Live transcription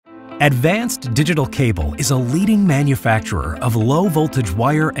Advanced Digital Cable is a leading manufacturer of low-voltage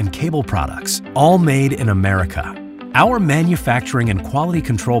wire and cable products, all made in America. Our manufacturing and quality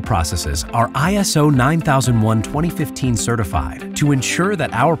control processes are ISO 9001:2015 certified to ensure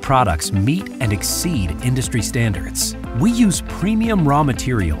that our products meet and exceed industry standards. We use premium raw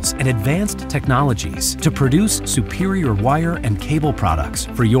materials and advanced technologies to produce superior wire and cable products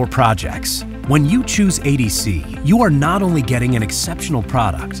for your projects. When you choose ADC, you are not only getting an exceptional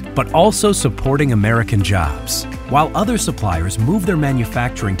product, but also supporting American jobs. While other suppliers move their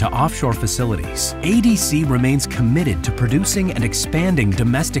manufacturing to offshore facilities, ADC remains committed to producing and expanding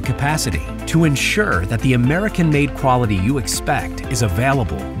domestic capacity to ensure that the American-made quality you expect is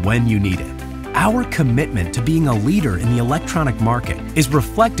available when you need it. Our commitment to being a leader in the electronic market is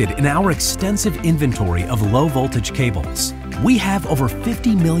reflected in our extensive inventory of low-voltage cables. We have over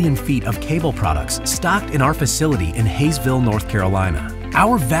 50 million feet of cable products stocked in our facility in Hayesville, North Carolina.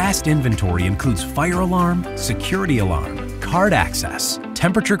 Our vast inventory includes fire alarm, security alarm, card access,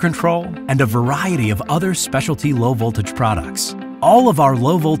 temperature control, and a variety of other specialty low-voltage products. All of our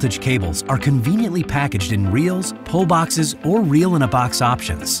low-voltage cables are conveniently packaged in reels, pull boxes, or reel-in-a-box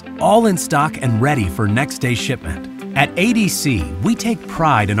options, all in stock and ready for next-day shipment. At ADC, we take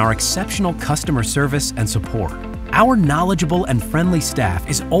pride in our exceptional customer service and support. Our knowledgeable and friendly staff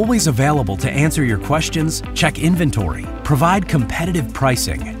is always available to answer your questions, check inventory, provide competitive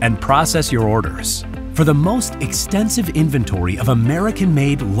pricing, and process your orders. For the most extensive inventory of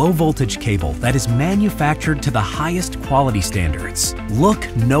American-made low-voltage cable that is manufactured to the highest quality standards, look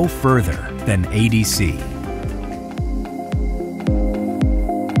no further than ADC.